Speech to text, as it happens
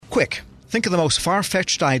Quick, think of the most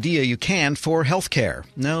far-fetched idea you can for healthcare.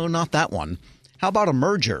 No, not that one. How about a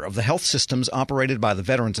merger of the health systems operated by the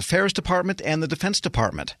Veterans Affairs Department and the Defense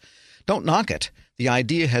Department? Don't knock it. The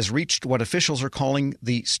idea has reached what officials are calling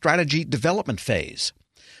the strategy development phase.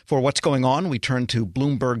 For what's going on, we turn to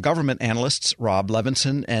Bloomberg government analysts Rob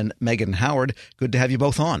Levinson and Megan Howard. Good to have you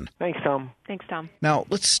both on. Thanks, Tom. Thanks, Tom. Now,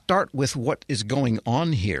 let's start with what is going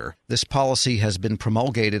on here. This policy has been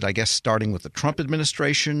promulgated, I guess, starting with the Trump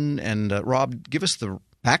administration. And Rob, give us the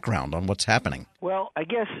background on what's happening. Well, I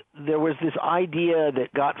guess there was this idea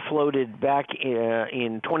that got floated back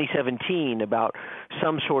in 2017 about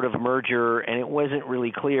some sort of merger, and it wasn't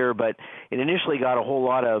really clear, but it initially got a whole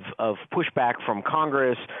lot of pushback from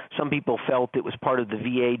Congress. Some people felt it was part of the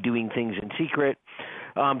VA doing things in secret.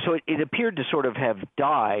 So it appeared to sort of have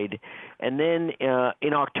died. And then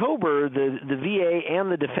in October, the VA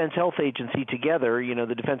and the Defense Health Agency together,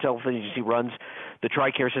 the Defense Health Agency runs the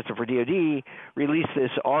TRICARE system for DoD, released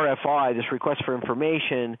this RFI, this request for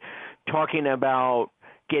information, talking about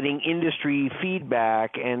getting industry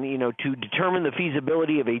feedback and, to determine the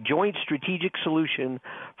feasibility of a joint strategic solution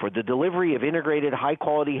for the delivery of integrated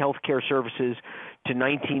high-quality healthcare services to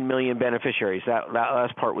 19 million beneficiaries. That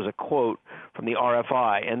last part was a quote from the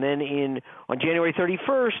RFI. And then on January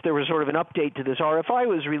 31st, there was sort of an update to this RFI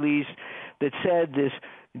was released that said this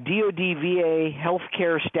DoD VA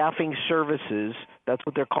healthcare staffing services, that's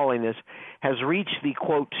what they're calling this, has reached the,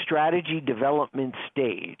 quote, strategy development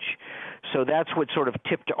stage. So that's what sort of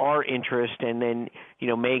tipped our interest, and then,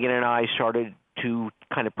 Megan and I started to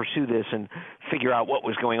kind of pursue this and figure out what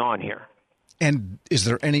was going on here. And is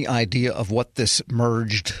there any idea of what this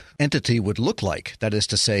merged entity would look like? That is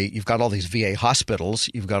to say, you've got all these VA hospitals,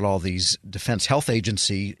 you've got all these Defense Health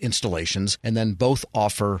Agency installations, and then both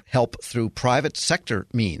offer help through private sector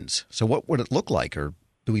means. So what would it look like, or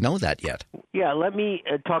do we know that yet? Yeah, let me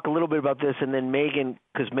talk a little bit about this, and then Megan,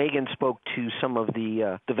 because Megan spoke to some of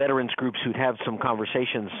the veterans groups who'd had some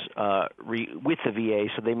conversations with the VA,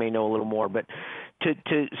 so they may know a little more. But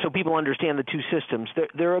so people understand the two systems,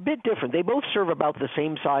 they're a bit different. They both serve about the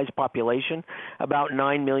same size population, about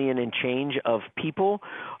 9 million and change of people,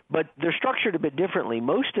 but they're structured a bit differently.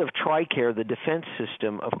 Most of TRICARE, the defense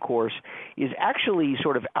system, of course, is actually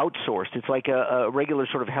sort of outsourced. It's like a regular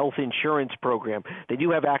sort of health insurance program. They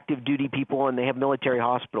do have active duty people and they have military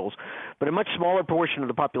hospitals, but a much smaller portion of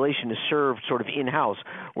the population is served sort of in-house,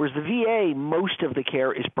 whereas the VA, most of the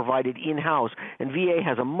care is provided in-house, and VA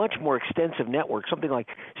has a much more extensive network, something like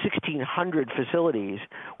 1,600 facilities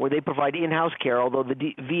where they provide in-house care, although the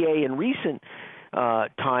VA in recent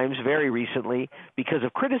times, very recently, because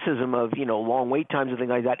of criticism of long wait times and things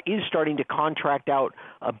like that, is starting to contract out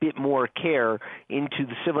a bit more care into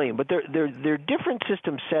the civilian. But they're different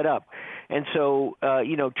systems set up, and so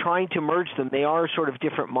trying to merge them, they are sort of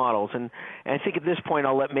different models. And I think at this point,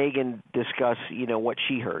 I'll let Megan discuss what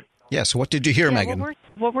she heard. Yes. What did you hear, Megan?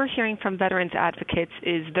 What we're hearing from veterans advocates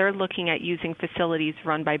is they're looking at using facilities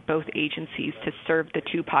run by both agencies to serve the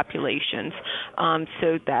two populations,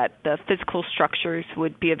 so that the physical structures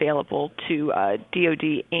would be available to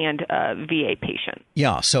DoD and VA patients.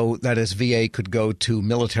 Yeah, so that is VA could go to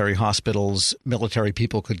military hospitals, military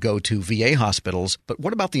people could go to VA hospitals. But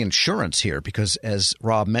what about the insurance here? Because as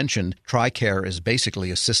Rob mentioned, TRICARE is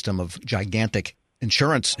basically a system of gigantic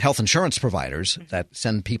health insurance providers that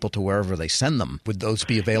send people to wherever they send them. Would those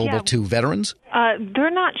be available to veterans?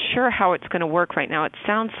 They're not sure how it's going to work right now. It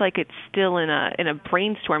sounds like it's still in a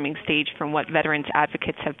brainstorming stage from what veterans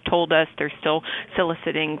advocates have told us. They're still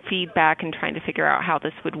soliciting feedback and trying to figure out how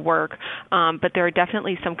this would work. But there are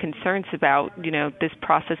definitely some concerns about, this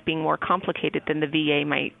process being more complicated than the VA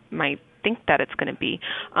might think that it's going to be,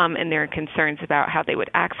 and there are concerns about how they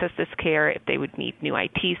would access this care, if they would need new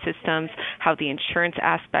IT systems, how the insurance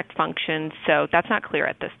aspect functions. So that's not clear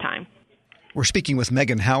at this time. We're speaking with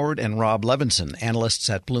Megan Howard and Rob Levinson, analysts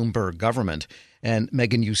at Bloomberg Government. And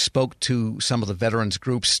Megan, you spoke to some of the veterans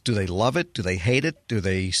groups. Do they love it? Do they hate it? Do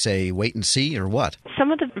they say wait and see, or what?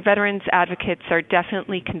 Some of the veterans advocates are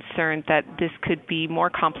definitely concerned that this could be more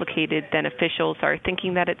complicated than officials are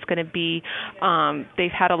thinking that it's going to be.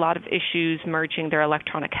 They've had a lot of issues merging their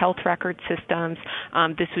electronic health record systems.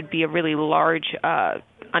 This would be a really large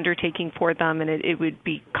undertaking for them, and it would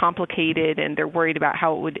be complicated, and they're worried about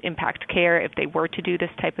how it would impact care if they were to do this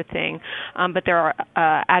type of thing. But there are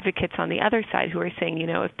advocates on the other side who are saying,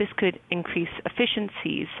 if this could increase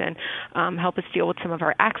efficiencies and help us deal with some of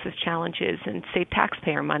our access challenges and save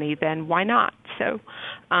taxpayer money, then why not? So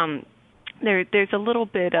there's a little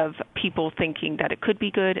bit of people thinking that it could be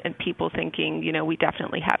good and people thinking, we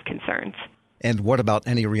definitely have concerns. And what about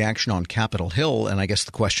any reaction on Capitol Hill? And I guess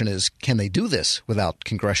the question is, can they do this without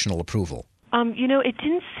congressional approval? It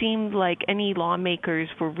didn't seem like any lawmakers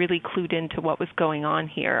were really clued into what was going on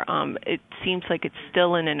here. It seems like it's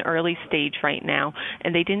still in an early stage right now,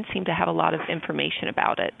 and they didn't seem to have a lot of information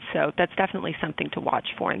about it. So that's definitely something to watch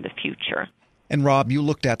for in the future. And Rob, you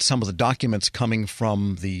looked at some of the documents coming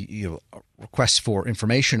from the requests for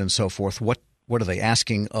information and so forth. What are they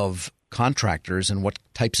asking of contractors, and what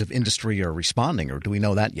types of industry are responding, or do we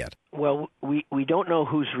know that yet? Well, we don't know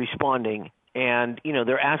who's responding. And,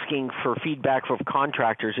 they're asking for feedback from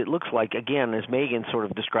contractors. It looks like, again, as Megan sort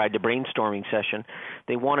of described, a brainstorming session.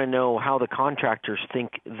 They want to know how the contractors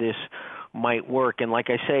think this might work. And like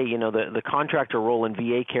I say, the contractor role in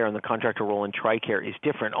VA care and the contractor role in TRICARE is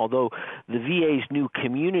different, although the VA's new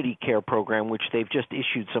community care program, which they've just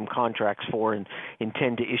issued some contracts for and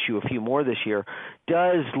intend to issue a few more this year,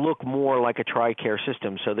 does look more like a TRICARE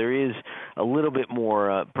system. So there is a little bit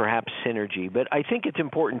more perhaps synergy. But I think it's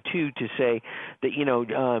important, too, to say that,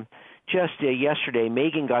 just yesterday,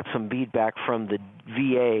 Megan got some feedback from the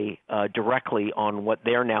VA directly on what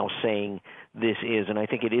they're now saying this is, and I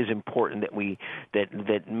think it is important that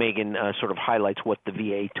Megan sort of highlights what the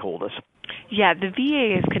VA told us. Yeah, the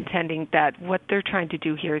VA is contending that what they're trying to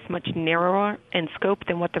do here is much narrower in scope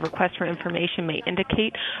than what the request for information may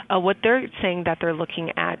indicate. What they're saying that they're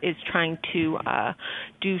looking at is trying to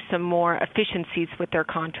do some more efficiencies with their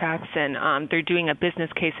contracts, and they're doing a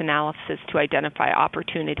business case analysis to identify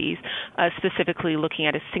opportunities, specifically looking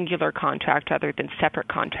at a singular contract rather than separate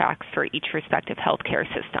contracts for each respective healthcare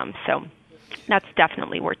system. So that's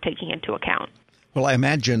definitely worth taking into account. Well, I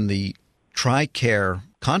imagine the TRICARE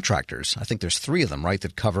contractors, I think there's 3 of them, right,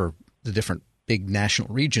 that cover the different big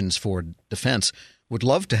national regions for defense, would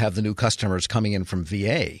love to have the new customers coming in from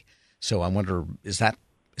VA. So I wonder, is that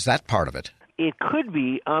part of it? It could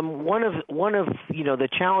be one of the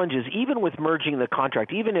challenges, even with merging the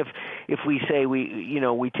contract. Even if we say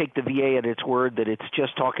we take the VA at its word that it's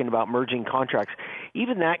just talking about merging contracts,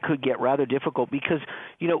 even that could get rather difficult because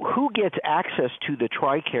who gets access to the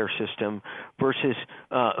TRICARE system versus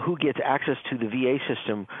who gets access to the VA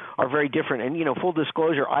system are very different. And full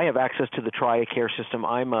disclosure, I have access to the TRICARE system.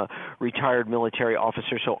 I'm a retired military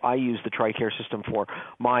officer, so I use the TRICARE system for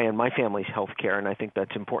my and my family's health care, and I think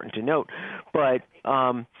that's important to note. But,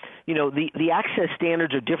 the access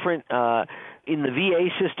standards are different in the VA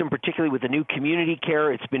system, particularly with the new community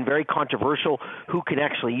care. It's been very controversial who can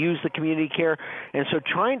actually use the community care. And so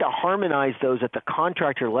trying to harmonize those at the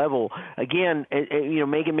contractor level, again,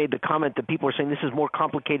 Megan made the comment that people are saying this is more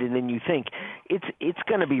complicated than you think. It's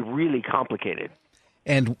going to be really complicated.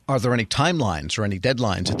 And are there any timelines or any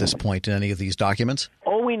deadlines at this point in any of these documents?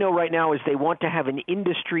 All we know right now is they want to have an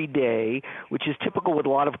industry day, which is typical with a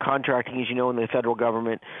lot of contracting, as you know, in the federal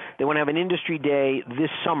government. They want to have an industry day this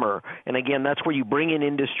summer. And again, that's where you bring in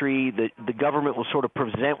industry. The government will sort of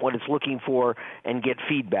present what it's looking for and get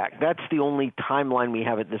feedback. That's the only timeline we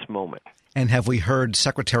have at this moment. And have we heard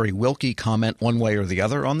Secretary Wilkie comment one way or the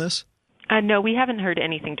other on this? No, we haven't heard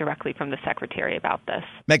anything directly from the Secretary about this.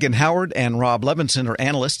 Megan Howard and Rob Levinson are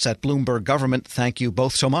analysts at Bloomberg Government. Thank you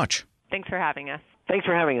both so much. Thanks for having us. Thanks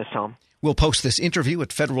for having us, Tom. We'll post this interview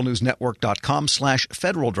at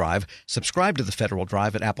federalnewsnetwork.com/Federal Drive. Subscribe to the Federal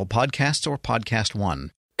Drive at Apple Podcasts or Podcast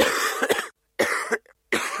One.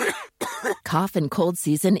 Cough and cold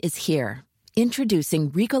season is here.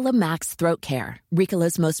 Introducing Ricola Max Throat Care,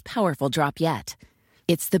 Ricola's most powerful drop yet.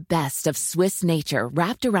 It's the best of Swiss nature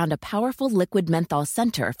wrapped around a powerful liquid menthol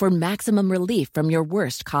center for maximum relief from your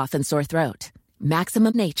worst cough and sore throat.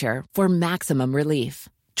 Maximum nature for maximum relief.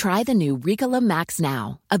 Try the new Ricola Max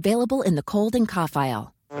now, available in the cold and cough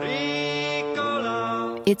aisle.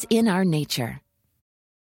 Ricola. It's in our nature.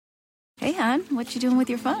 Hey, hon, what you doing with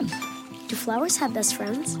your phone? Do flowers have best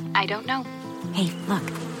friends? I don't know. Hey, look.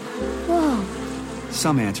 Whoa.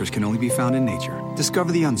 Some answers can only be found in nature.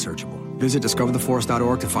 Discover the unsearchable. Visit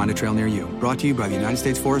discovertheforest.org to find a trail near you. Brought to you by the United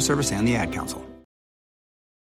States Forest Service and the Ad Council.